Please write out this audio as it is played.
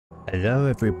Hello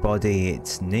everybody,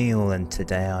 it's Neil and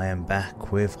today I am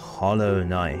back with Hollow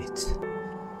Knight.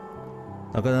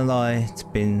 Not gonna lie, it's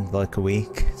been like a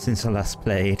week since I last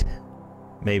played.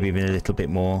 Maybe even a little bit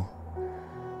more.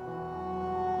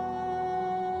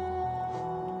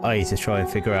 I need to try and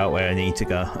figure out where I need to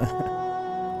go.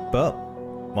 But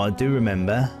what I do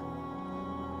remember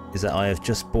is that I have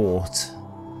just bought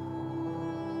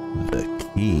the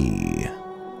key.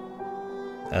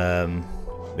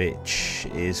 Which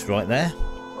is right there.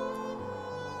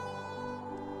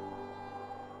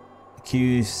 The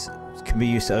keys can be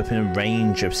used to open a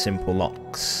range of simple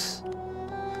locks.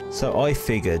 So I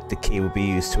figured the key would be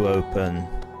used to open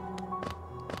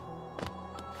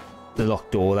the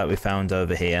locked door that we found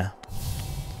over here.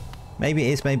 Maybe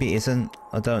it is, maybe it isn't.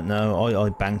 I don't know. I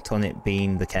banked on it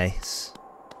being the case.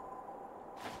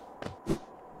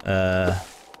 There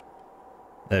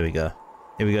we go.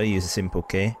 Here we go, use a simple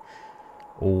key.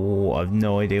 Oh, I've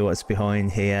no idea what's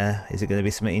behind here. Is it going to be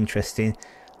something interesting?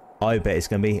 I bet it's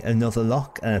going to be another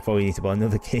lock, and I probably need to buy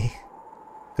another key.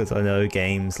 Because I know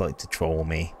games like to troll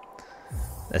me.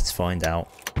 Let's find out.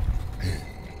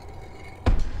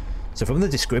 So from the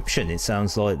description, it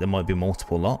sounds like there might be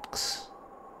multiple locks.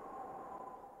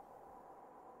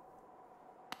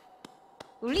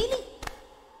 Really?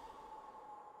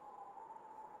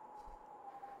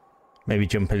 Maybe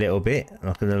jump a little bit,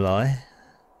 not going to lie.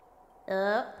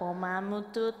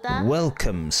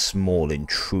 Welcome, small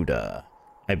intruder.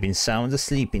 I've been sound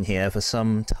asleep in here for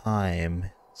some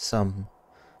time.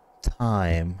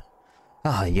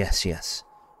 Ah, yes.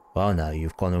 Well, now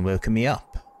you've gone and woken me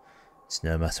up. It's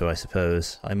no matter, I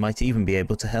suppose. I might even be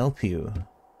able to help you.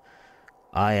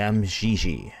 I am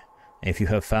Gigi, and if you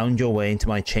have found your way into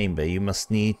my chamber, you must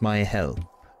need my help.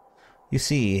 You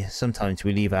see, sometimes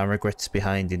we leave our regrets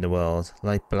behind in the world,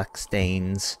 like black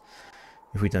stains.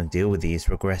 If we don't deal with these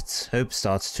regrets, hope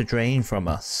starts to drain from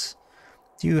us.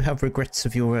 Do you have regrets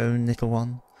of your own, little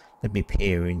one? Let me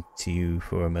peer into you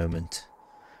for a moment.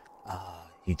 Ah,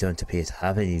 you don't appear to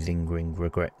have any lingering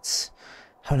regrets.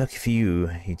 How lucky for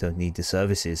you, you don't need the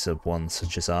services of one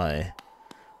such as I.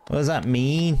 What does that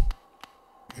mean?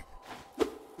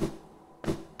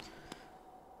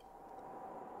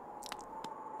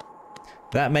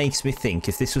 That makes me think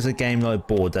if this was a game like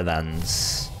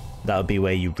Borderlands, that would be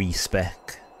where you respec.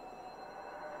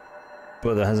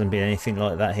 But there hasn't been anything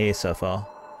like that here so far.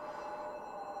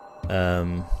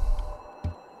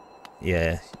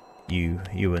 Yeah, you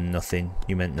were nothing.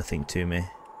 You meant nothing to me.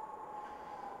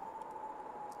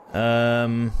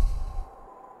 Trying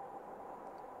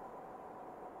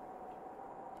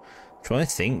to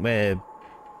think where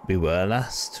we were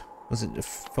last. Was it the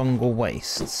fungal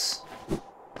wastes?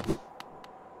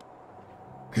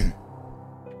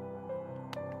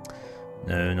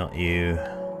 No, not you.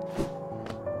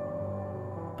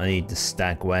 I need the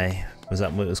Stagway. Was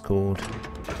that what it was called?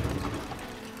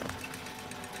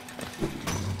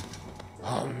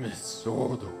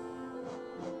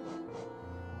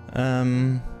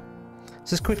 Let's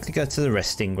just quickly go to the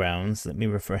resting grounds. Let me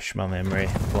refresh my memory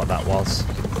of what that was.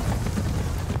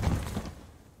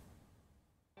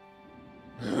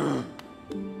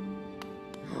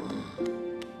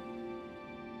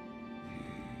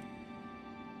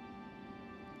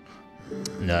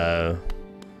 No,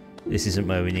 this isn't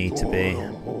where we need to be.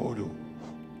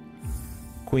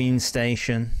 Queen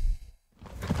Station.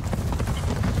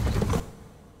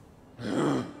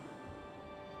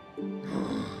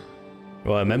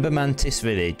 Right, remember Mantis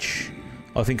Village?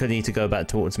 I think I need to go back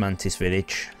towards Mantis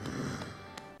Village.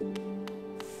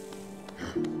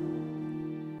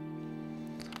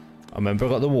 I remember I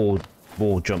got the wall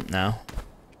jump now.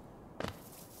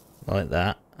 Like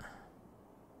that.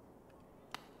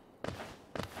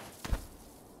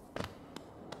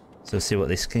 So let's see what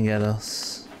this can get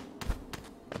us.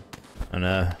 Oh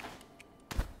no.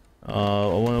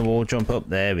 Oh, I want a wall jump up.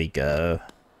 There we go.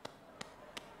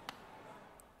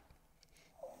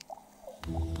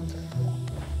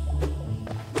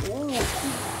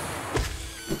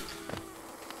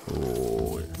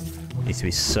 Oh, need to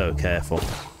be so careful.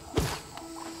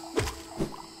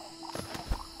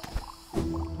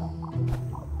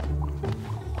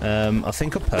 I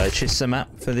think I purchased the map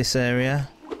for this area.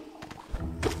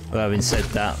 But having said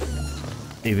that,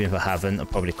 even if I haven't, I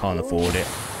probably can't afford it.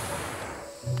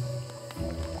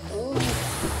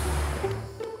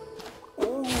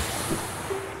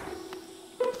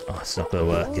 Oh, it's not going to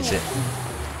work, is it?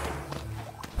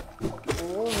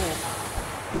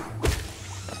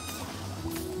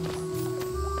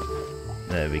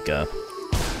 There we go.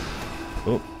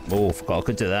 Oh, forgot I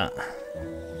could do that.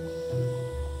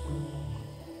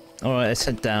 Alright, let's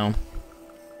head down.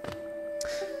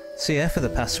 So yeah, for the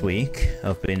past week,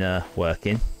 I've been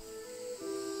working.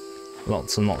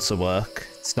 Lots and lots of work.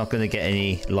 It's not going to get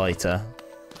any lighter.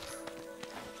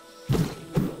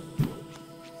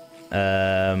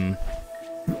 I've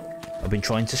been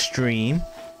trying to stream.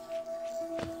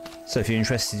 So if you're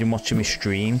interested in watching me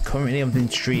stream, currently I've been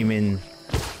streaming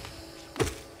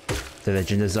The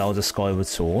Legend of Zelda Skyward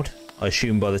Sword. I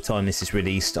assume by the time this is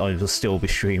released, I will still be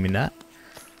streaming that.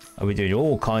 I'll be doing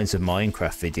all kinds of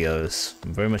Minecraft videos.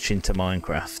 I'm very much into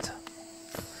Minecraft.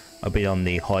 I've been on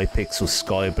the Hypixel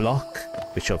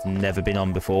Skyblock, which I've never been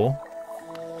on before.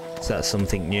 So that's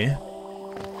something new.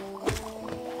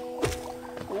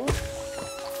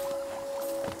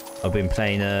 I've been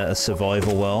playing a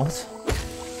survival world.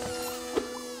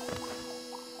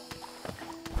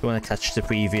 If you want to catch the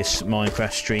previous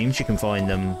Minecraft streams, you can find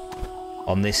them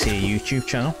on this here YouTube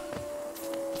channel.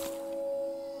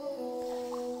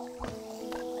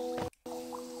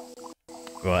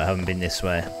 Right, I haven't been this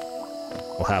way.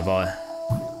 Or have I?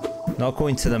 Not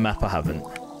according to the map, I haven't.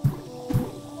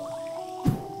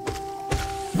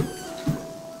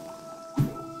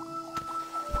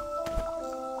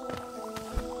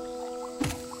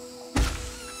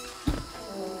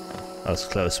 That was a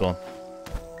close one.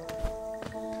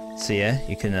 So yeah,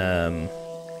 you can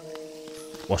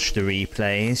watch the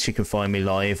replays. You can find me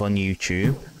live on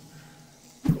YouTube.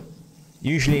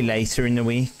 Usually later in the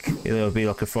week. It'll be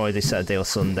like a Friday, Saturday or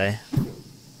Sunday.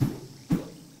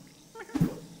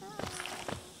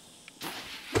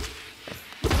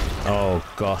 Oh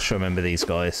gosh, I remember these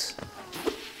guys.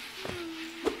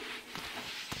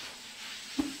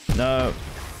 No!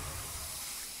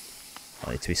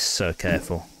 I need to be so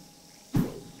careful.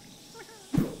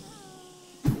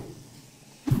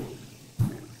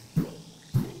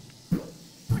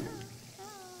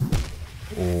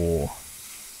 Oh.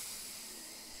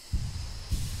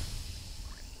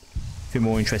 If you're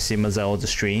more interested in my Zelda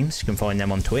streams, you can find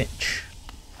them on Twitch.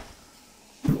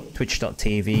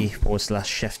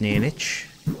 twitch.tv/ChefNeerlich.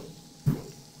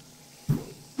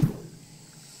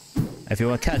 If you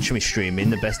want to catch me streaming,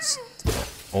 the best...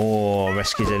 Oh,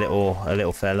 rescued a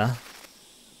little fella.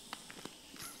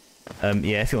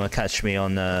 Yeah, if you want to catch me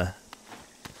on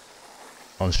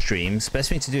streams, best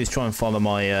thing to do is try and follow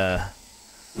my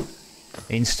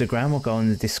Instagram or go on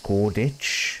the Discord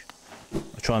itch.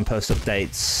 I try and post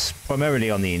updates primarily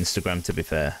on the Instagram, to be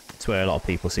fair. It's where a lot of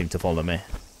people seem to follow me.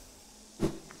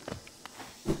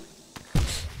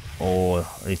 Or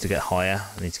I need to get higher.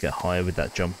 I need to get higher with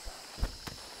that jump.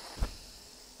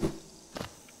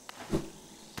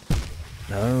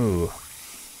 No.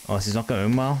 Oh, this is not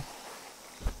going well.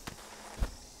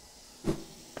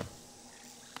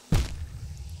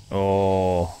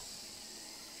 Oh.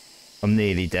 I'm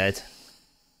nearly dead.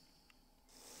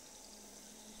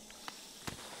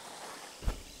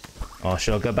 Oh,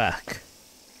 should I go back?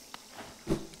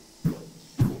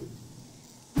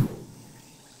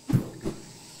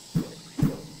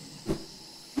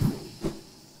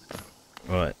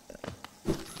 Right.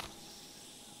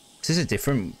 Is this a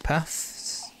different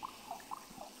path?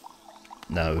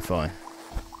 No, we're fine.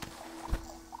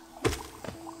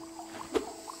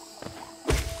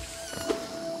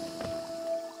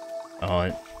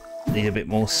 Alright. Need a bit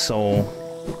more soul.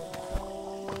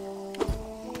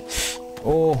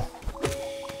 Oh!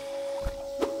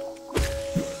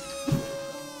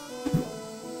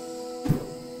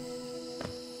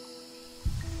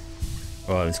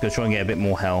 Right, let's go try and get a bit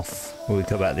more health when we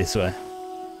go back this way.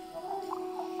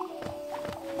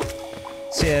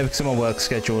 So yeah, because of my work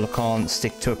schedule, I can't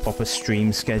stick to a proper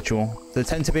stream schedule. They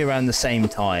tend to be around the same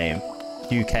time.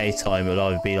 UK time, it'll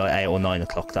either be like 8 or 9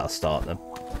 o'clock that I'll start them.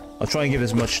 I'll try and give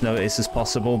as much notice as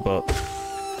possible, but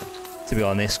to be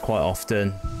honest, quite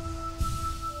often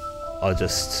I'll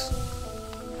just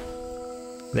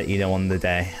let you know on the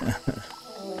day.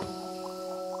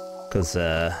 Because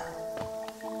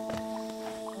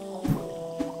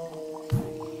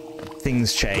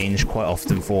things change quite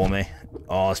often for me.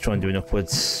 Oh, let's try and do an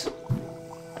upwards.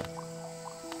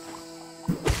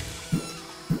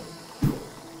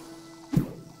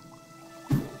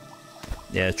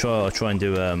 Yeah, I'll try and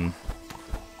do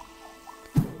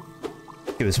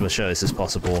give as much notice as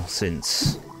possible,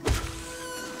 since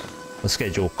the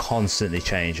schedule constantly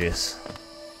changes.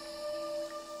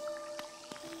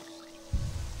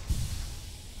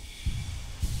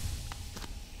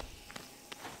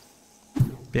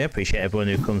 Yeah, appreciate everyone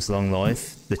who comes along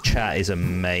live. The chat is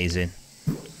amazing.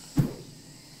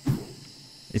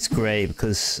 It's great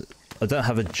because I don't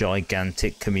have a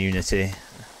gigantic community.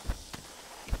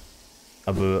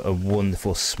 I have a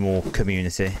wonderful small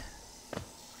community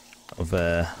of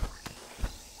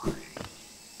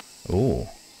ooh.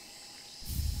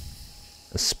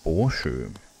 A spore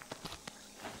shroom.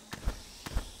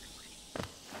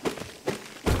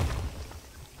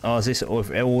 Oh, is this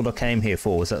all I came here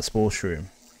for? Was that spore shroom?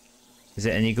 Is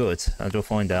it any good? How do I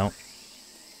find out?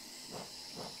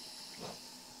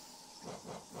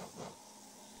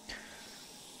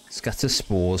 Scatter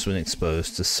spores when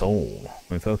exposed to soul.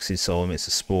 When focusing soul emits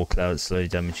a spore cloud that slowly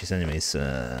damages enemies.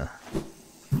 Don't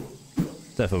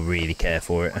know if I really care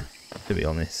for it, to be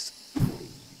honest.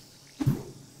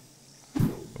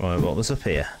 Right, what was up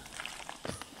here?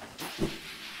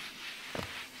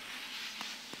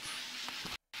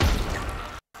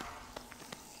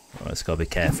 Right, let's gotta be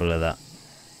careful of that.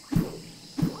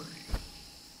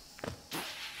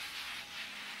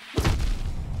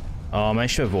 Oh, I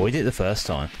managed to avoid it the first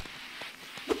time.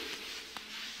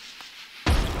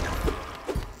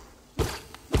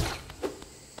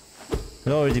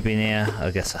 I've already been here,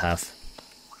 I guess I have.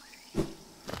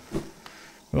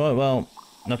 Right, well,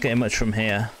 not getting much from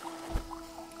here.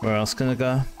 Where else can I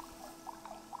go?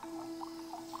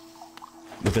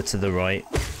 We'll go to the right.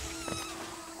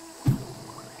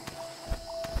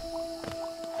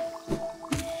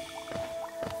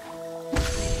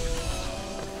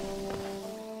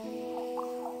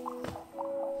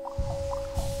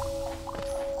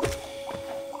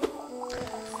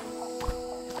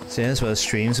 So yeah, as well as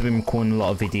streams, I've been recording a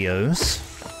lot of videos.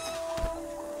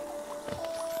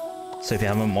 So if you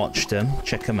haven't watched them,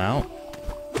 check them out.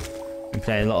 I've been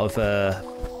playing a lot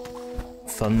of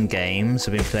fun games.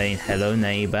 I've been playing Hello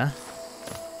Neighbor.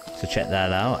 So check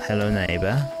that out, Hello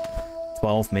Neighbor.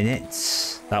 12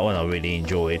 minutes. That one I really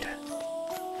enjoyed.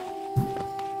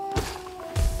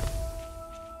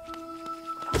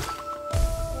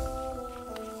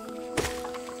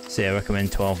 So yeah, I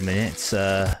recommend 12 minutes.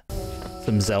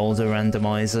 Some Zelda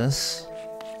randomizers.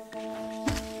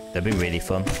 They'd be really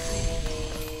fun.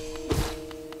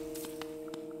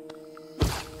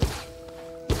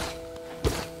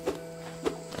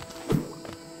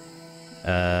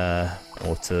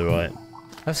 Or to the right.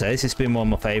 I've said this has been one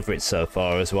of my favourites so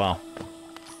far as well.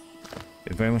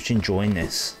 Been very much enjoying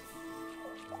this.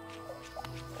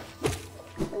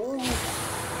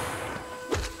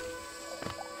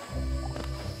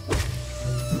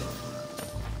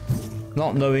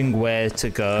 Not knowing where to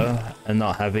go and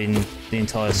not having the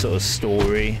entire sort of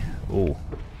story. Ooh.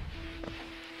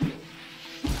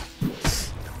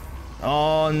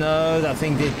 Oh no, that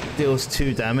thing deals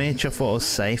 2 damage. I thought I was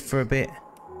safe for a bit.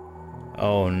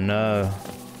 Oh no.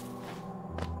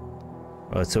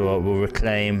 Right, so we'll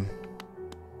reclaim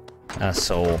our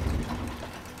soul.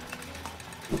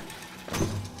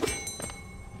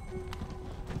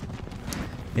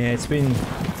 Yeah, it's been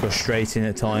frustrating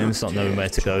at times, not knowing where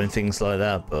to go and things like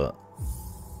that, but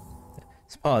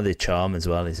it's part of the charm as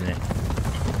well, isn't it?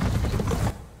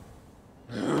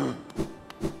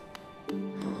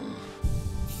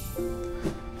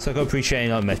 So I can appreciate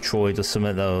like Metroid or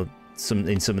something though.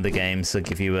 In some of the games, they'll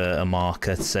give you a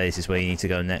marker to say this is where you need to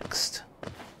go next,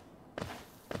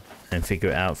 and figure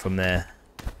it out from there.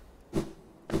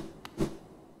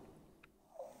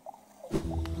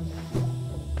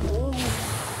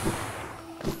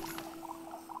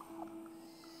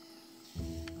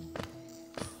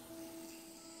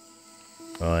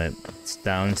 Right, it's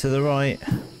down to the right.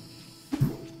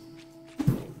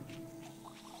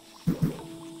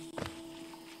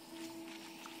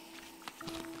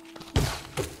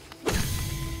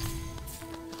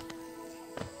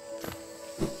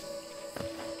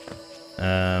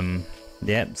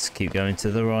 Yep, let's keep going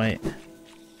to the right.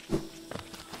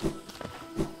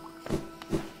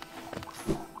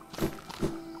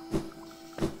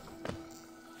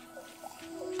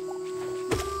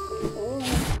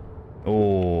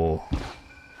 Oh.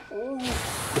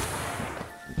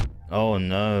 Oh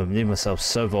no, I leave myself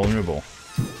so vulnerable.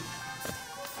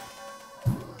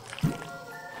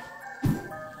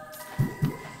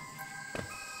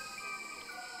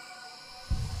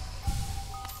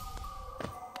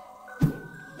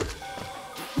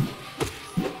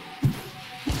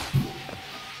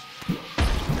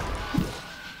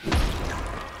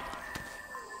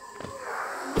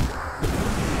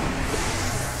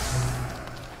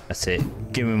 That's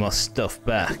it. Give me my stuff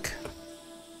back.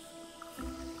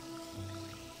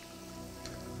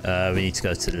 We need to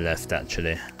go to the left,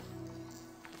 actually.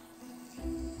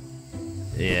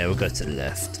 Yeah, we'll go to the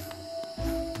left.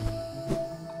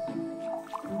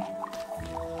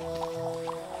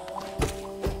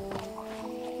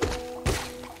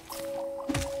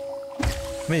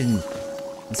 I mean,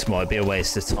 this might be a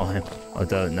waste of time. I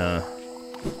don't know.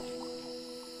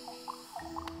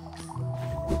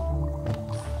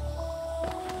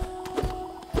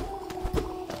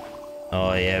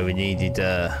 Oh yeah, we needed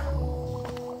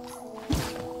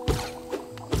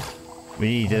We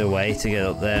need a way to get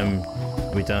up there and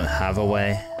we don't have a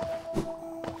way.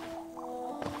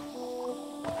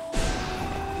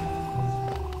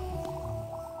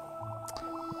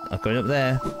 I'm going up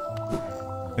there.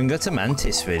 We can go to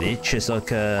Mantis Village. It's like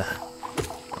an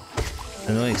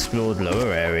unexplored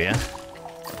lower area.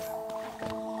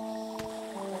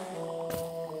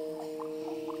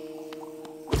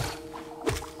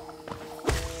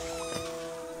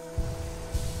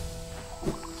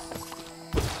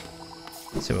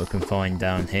 See what we can find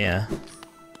down here.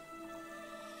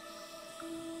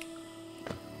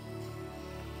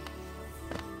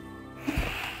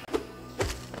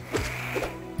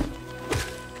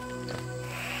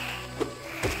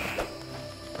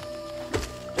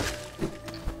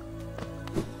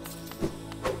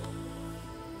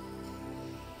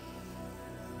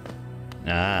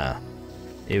 Ah,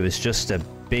 it was just a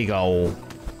big ol'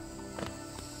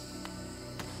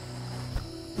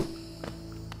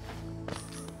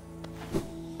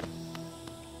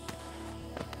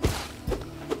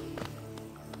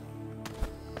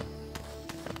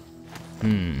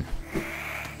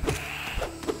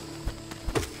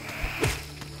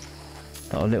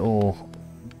 little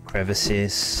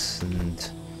crevices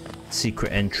and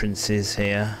secret entrances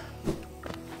here.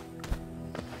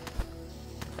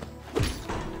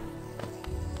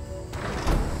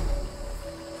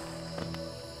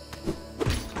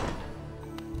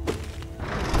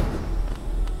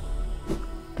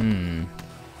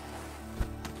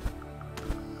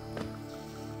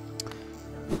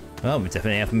 Well, we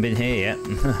definitely haven't been here yet.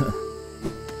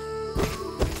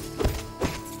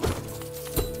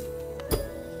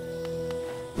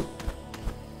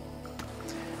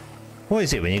 What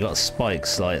is it when you got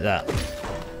spikes like that?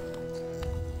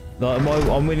 Like,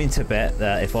 I'm willing to bet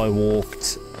that if I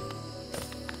walked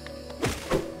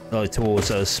like towards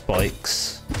those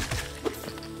spikes,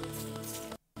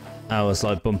 I was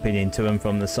like bumping into them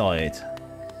from the side,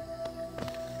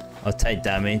 I'd take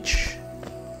damage.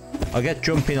 I get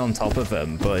jumping on top of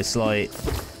them, but it's like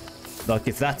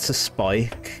if that's a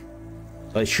spike,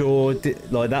 like sure,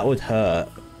 like that would hurt,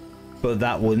 but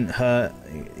that wouldn't hurt.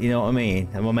 You know what I mean?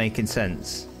 Am I making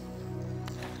sense?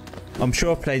 I'm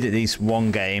sure I played at least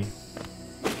one game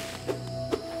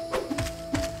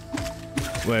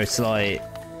where it's like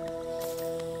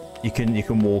you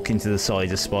can walk into the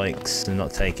side of spikes and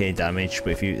not take any damage,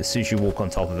 but as soon as you walk on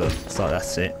top of it, it's like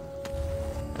that's it.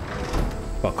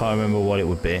 But I can't remember what it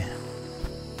would be.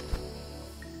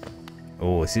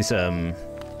 Oh, is this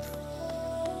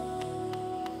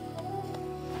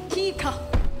Kika.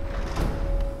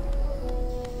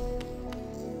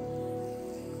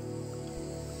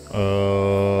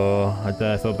 Oh, I don't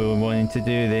know if I've been wanting to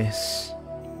do this.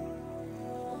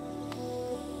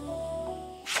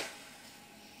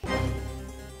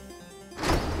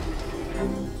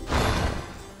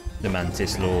 The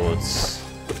Mantis Lords.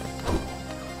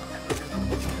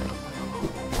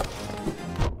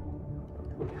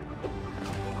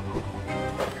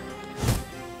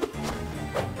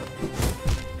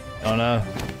 Oh no.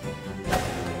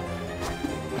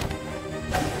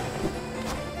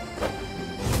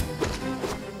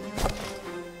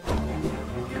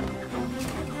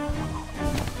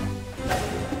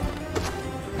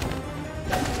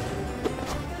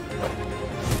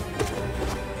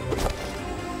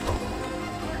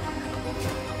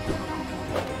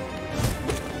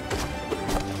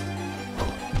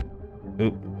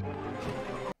 Oop.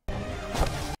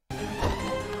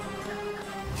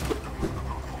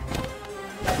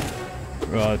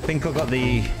 Right, I think I got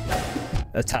the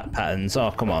attack patterns.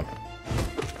 Oh, come on.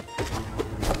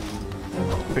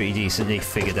 Pretty decently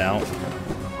figured out.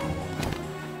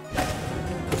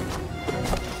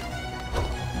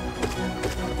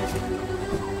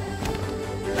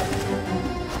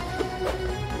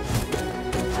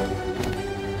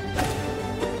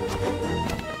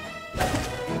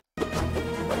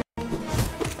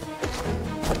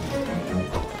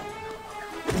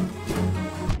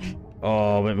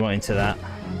 Oh, I went right into that.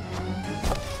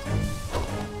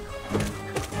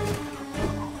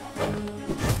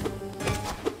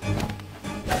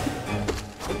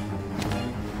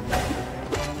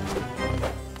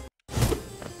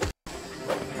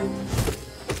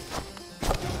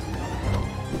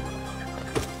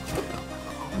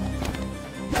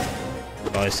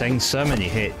 I was saying so many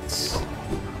hits.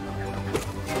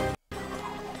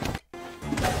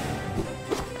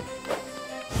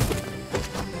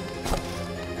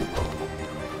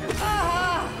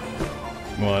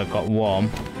 Well, I got one.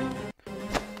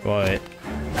 Right.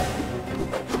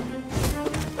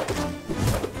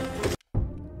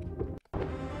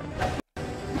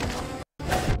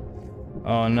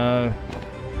 Oh no.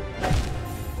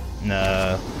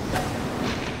 No.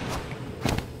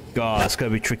 God, it's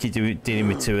gonna be tricky dealing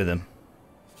with two of them.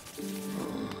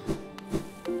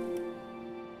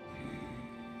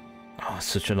 Oh,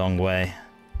 such a long way.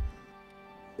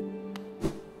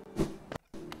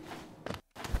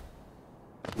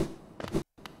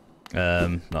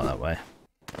 Not that way.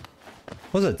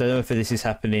 Was it? I don't know if this is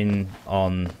happening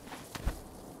on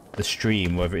the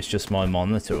stream, whether it's just my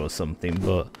monitor or something,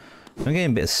 but I'm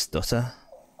getting a bit of stutter.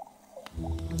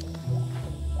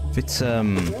 If it's if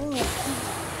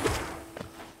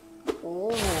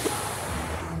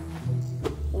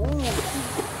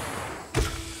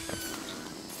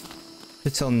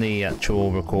it's on the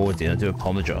actual recording, I do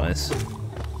apologise.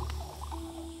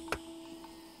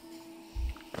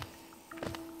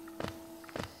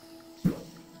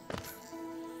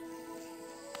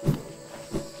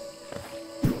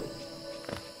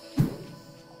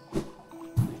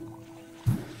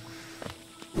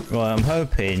 Right, I'm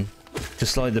hoping,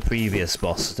 just like the previous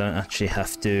boss, I don't actually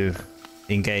have to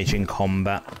engage in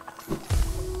combat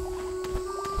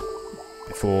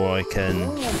before I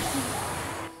can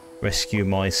rescue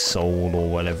my soul or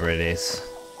whatever it is.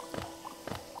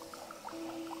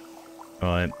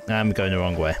 Right, I'm going the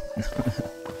wrong way. A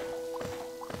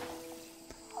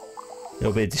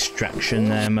little bit of distraction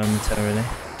there momentarily.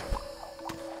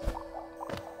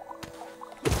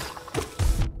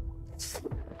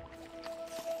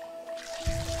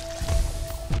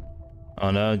 Oh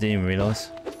no, I didn't even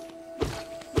realise.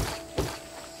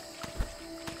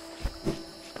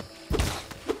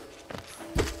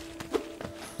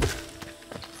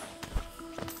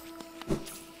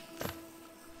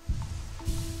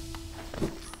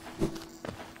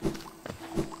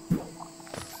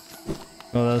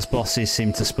 Well, those bosses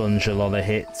seem to sponge a lot of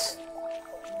hits.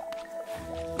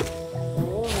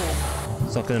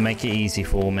 It's not going to make it easy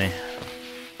for me.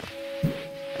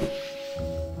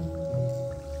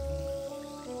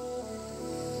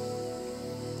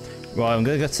 Right, I'm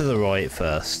going to go to the right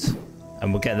first,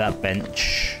 and we'll get that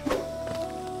bench.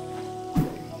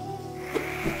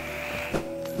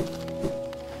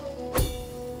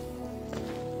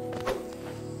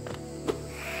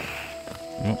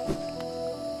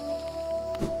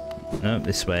 No,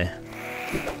 this way.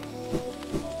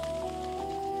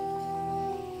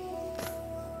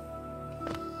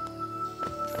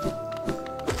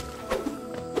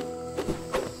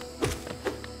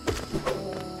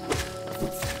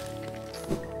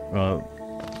 Right,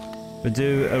 we'll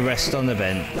do a rest on the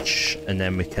bench, and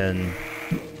then we can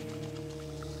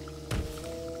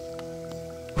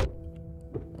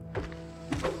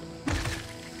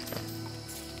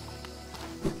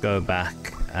go back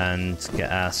and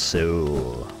get our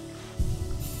soul.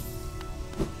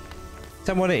 Is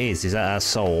that what it is? Is that our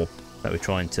soul that we're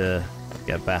trying to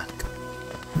get back?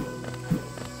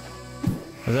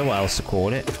 I don't know what else to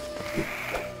call it.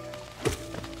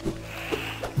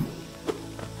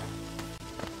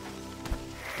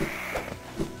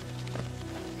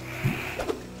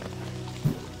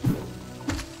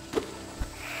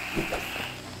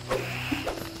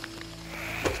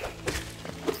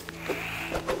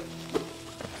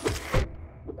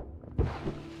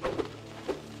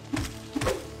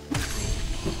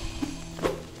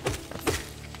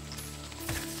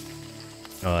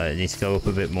 Alright, I need to go up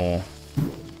a bit more.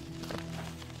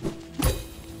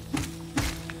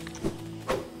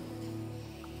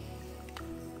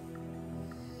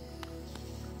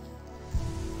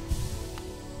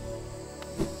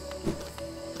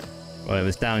 Right, it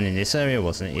was down in this area,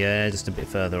 wasn't it? Yeah, just a bit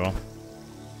further on.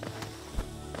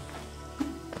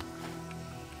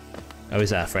 Oh,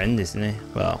 he's our friend, isn't he?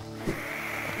 Well,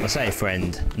 I say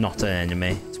friend, not an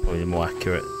enemy. It's probably a more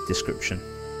accurate description.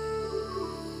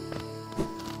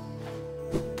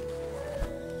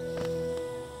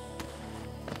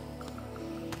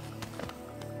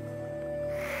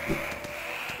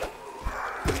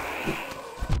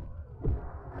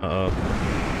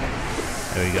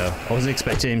 There we go. I wasn't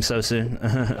expecting him so soon.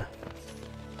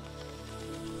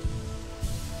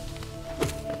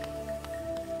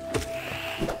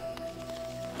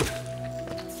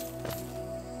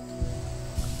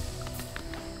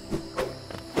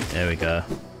 There we go.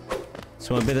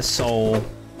 So a bit of soul.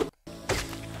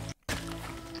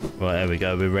 Right, there we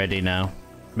go. We're ready now.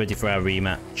 Ready for our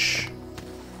rematch.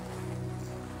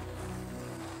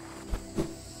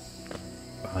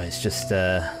 Right, it's just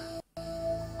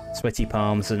sweaty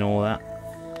palms and all that.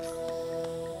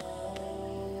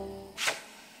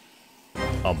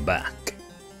 I'm back.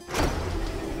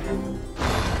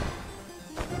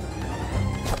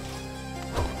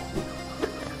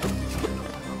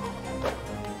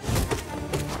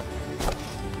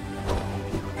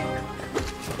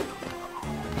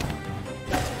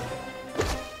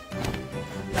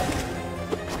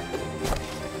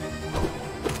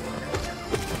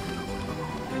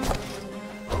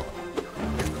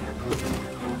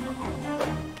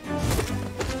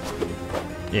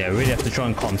 Yeah, really have to try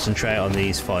and concentrate on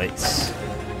these fights.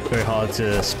 Very hard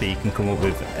to speak and come up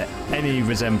with any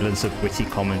resemblance of witty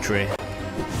commentary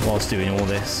whilst doing all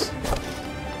this.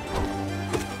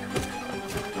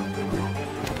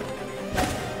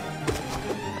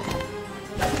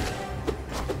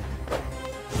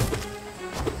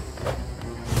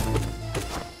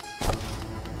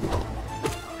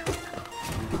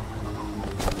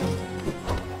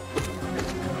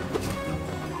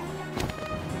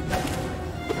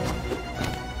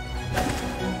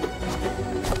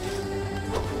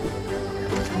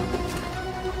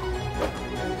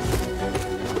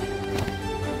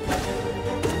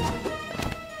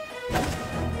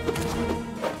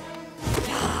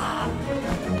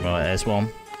 Right, there's one.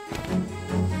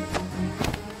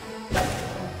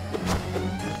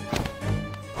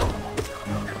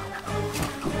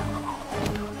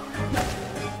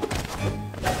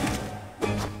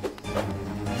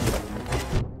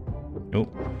 Oh.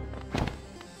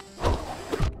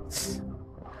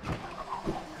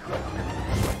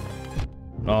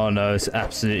 Oh no, it's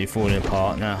absolutely falling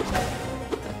apart now.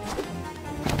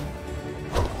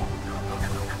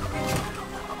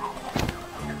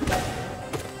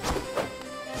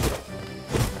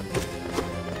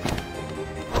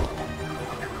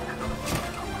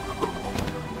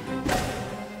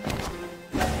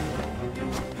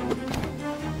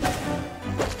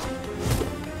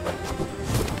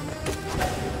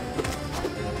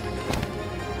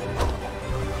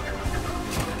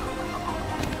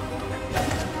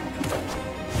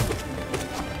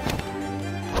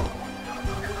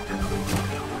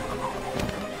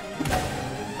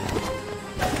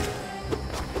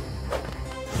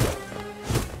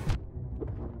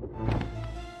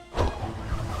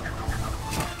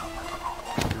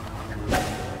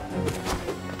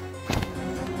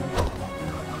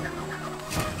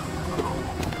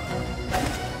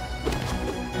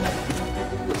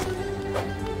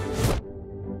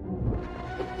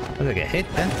 Did I get hit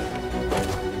then?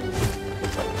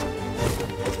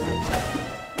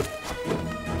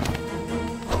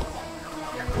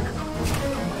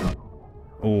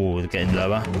 Oh, they're getting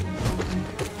lower.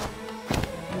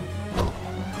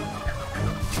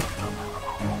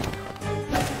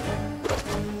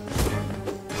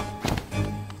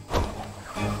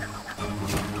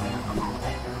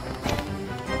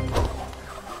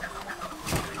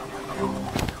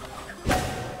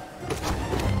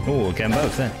 Oh, getting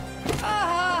both then.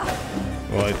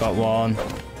 Right, got one.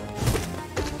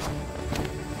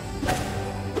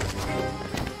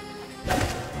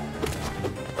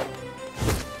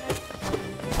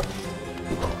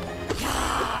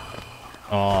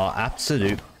 Oh,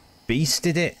 absolute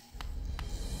beasted it.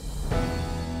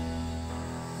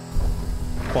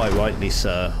 Quite rightly,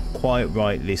 sir. Quite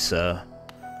rightly, sir.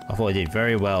 I thought I did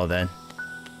very well then.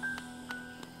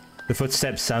 The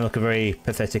footsteps sound like a very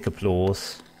pathetic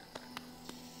applause.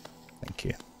 Thank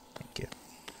you. Thank you.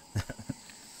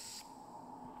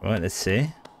 Right, let's see.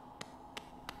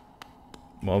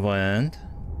 What have I earned?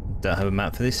 Don't have a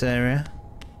map for this area.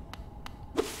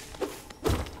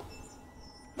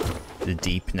 The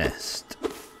deep nest.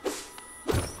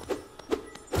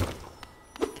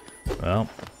 Well,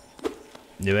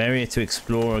 new area to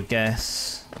explore, I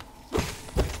guess.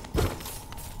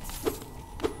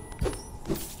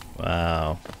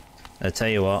 Wow. I'll tell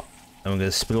you what, I'm going to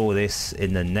explore this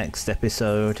in the next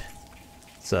episode.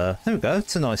 So, there we go.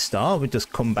 It's a nice start. We've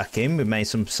just come back in. We've made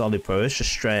some solid progress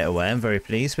just straight away. I'm very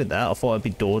pleased with that. I thought I'd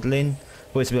be dawdling.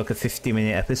 I thought it'd be like a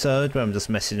 50-minute episode where I'm just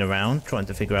messing around, trying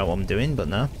to figure out what I'm doing, but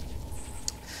no.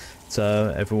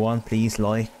 So, everyone, please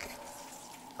like,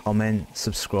 comment,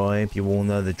 subscribe. You all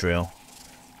know the drill.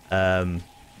 I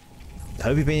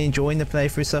hope you've been enjoying the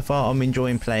playthrough so far. I'm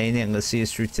enjoying playing it. I'm going to see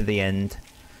us through to the end.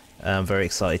 I'm very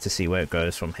excited to see where it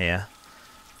goes from here.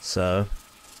 So,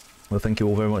 well, thank you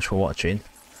all very much for watching.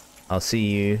 I'll see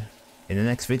you in the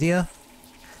next video.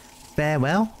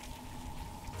 Farewell.